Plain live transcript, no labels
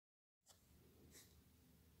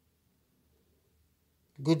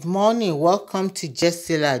Good morning. Welcome to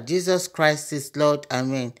Jecila. Jesus Christ is Lord.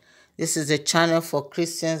 Amen. This is a channel for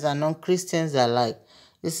Christians and non-Christians alike.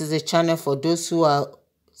 This is a channel for those who are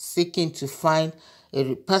seeking to find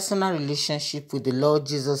a personal relationship with the Lord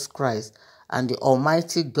Jesus Christ and the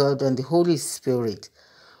Almighty God and the Holy Spirit.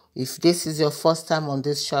 If this is your first time on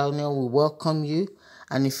this channel, we welcome you.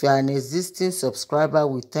 And if you are an existing subscriber,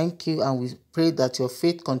 we thank you and we pray that your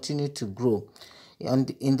faith continue to grow.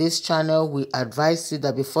 And in this channel, we advise you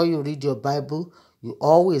that before you read your Bible, you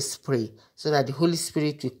always pray so that the Holy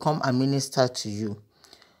Spirit will come and minister to you.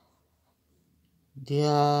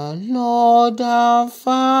 Dear Lord and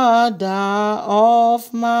Father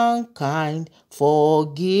of mankind,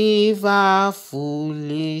 forgive our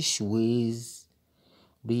foolish ways.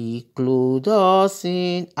 Reclothe us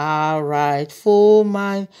in our rightful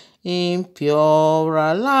mind, in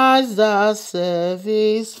purer lives that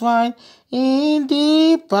service find, in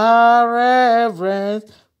deeper reverence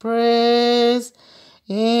praise,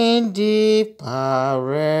 in deeper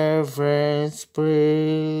reverence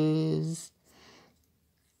praise.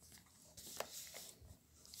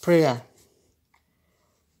 Prayer.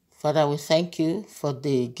 Father, we thank you for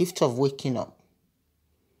the gift of waking up.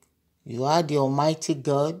 You are the Almighty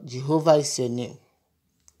God. Jehovah is your name.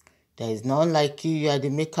 There is none like you. You are the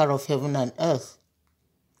maker of heaven and earth.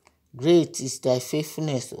 Great is thy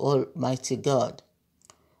faithfulness, Almighty God.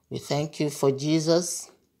 We thank you for Jesus,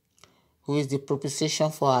 who is the propitiation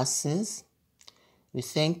for our sins. We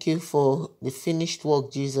thank you for the finished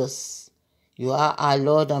work, Jesus. You are our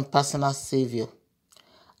Lord and personal Savior.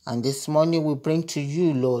 And this morning we bring to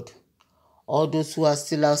you, Lord, all those who are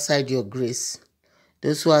still outside your grace,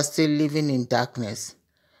 those who are still living in darkness,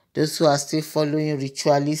 those who are still following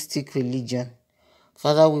ritualistic religion.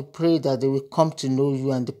 Father, we pray that they will come to know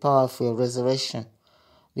you and the power of your resurrection,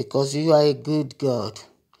 because you are a good God.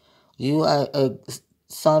 You are a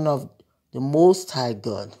son of the Most High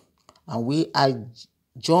God, and we are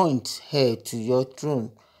joined here to your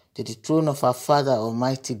throne, to the throne of our Father,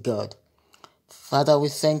 Almighty God. Father, we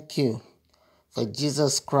thank you for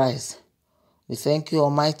Jesus Christ. We thank you,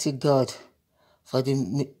 Almighty God, for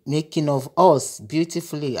the making of us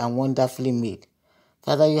beautifully and wonderfully made.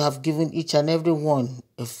 Father, you have given each and every one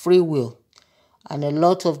a free will. And a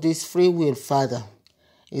lot of this free will, Father,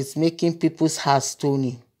 is making people's hearts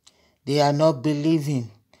stony. They are not believing.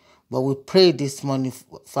 But we pray this morning,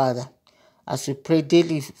 Father, as we pray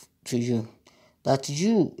daily to you, that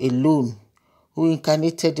you alone, who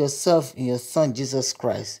incarnated yourself in your Son, Jesus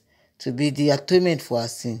Christ, to be the atonement for our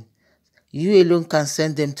sin, you alone can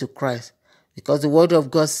send them to Christ. Because the word of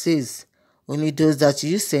God says, only those that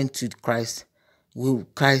you send to Christ will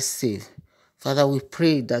Christ save. Father, we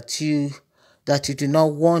pray that you do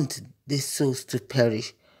not want these souls to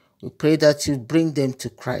perish. We pray that you bring them to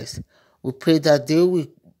Christ. We pray that they will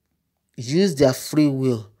use their free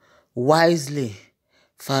will wisely,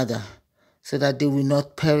 Father, so that they will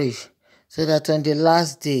not perish, so that on the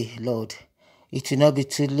last day, Lord, it will not be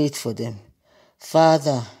too late for them.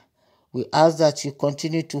 Father, we ask that you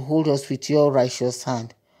continue to hold us with your righteous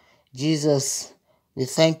hand. Jesus, we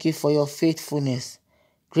thank you for your faithfulness.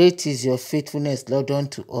 Great is your faithfulness, Lord,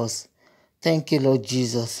 unto us. Thank you, Lord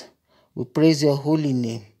Jesus. We praise your holy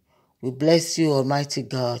name. We bless you, Almighty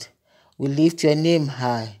God. We lift your name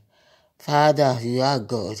high. Father, you are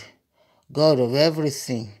God, God of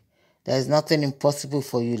everything. There is nothing impossible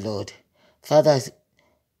for you, Lord. Father,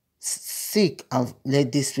 seek and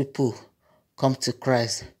let these people come to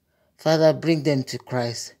Christ. Father, bring them to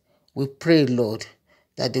Christ. We pray, Lord,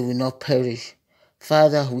 that they will not perish.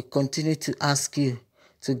 Father, we continue to ask you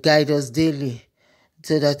to guide us daily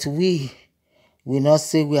so that we will not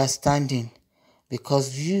say we are standing,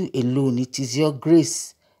 because you alone, it is your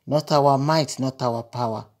grace, not our might, not our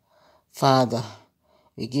power. Father,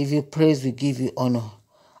 we give you praise, we give you honor,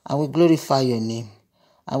 and we glorify your name.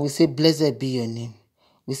 And we say, blessed be your name.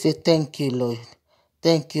 We say, thank you, Lord.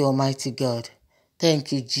 Thank you, Almighty God.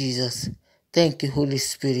 Thank you, Jesus. Thank you, Holy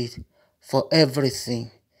Spirit, for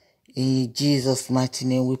everything. In Jesus' mighty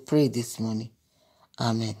name we pray this morning.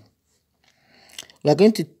 Amen. We are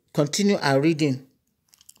going to continue our reading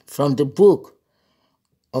from the book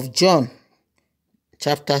of John,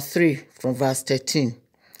 chapter 3, from verse 13.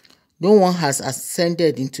 No one has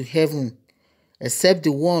ascended into heaven except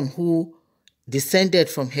the one who descended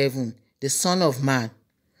from heaven, the Son of Man.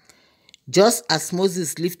 Just as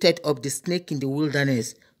Moses lifted up the snake in the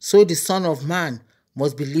wilderness, so the Son of Man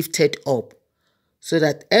must be lifted up, so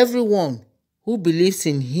that everyone who believes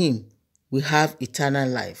in him will have eternal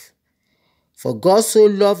life. For God so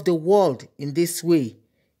loved the world in this way,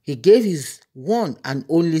 he gave his one and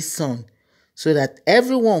only Son, so that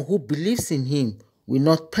everyone who believes in him will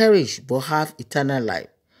not perish but have eternal life.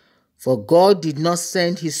 For God did not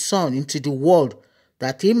send his Son into the world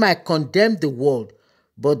that he might condemn the world,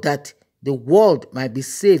 but that the world might be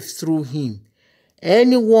saved through him.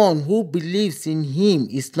 Anyone who believes in him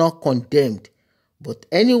is not condemned, but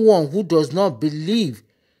anyone who does not believe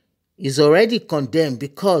is already condemned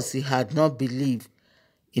because he had not believed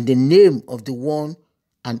in the name of the one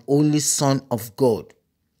and only Son of God.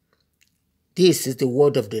 This is the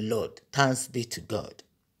word of the Lord. Thanks be to God.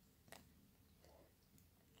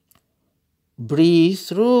 Breathe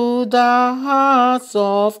through the hearts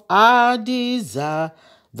of our desire,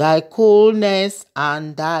 thy coolness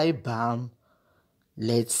and thy balm.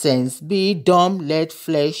 Let sense be dumb, let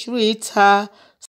flesh retire,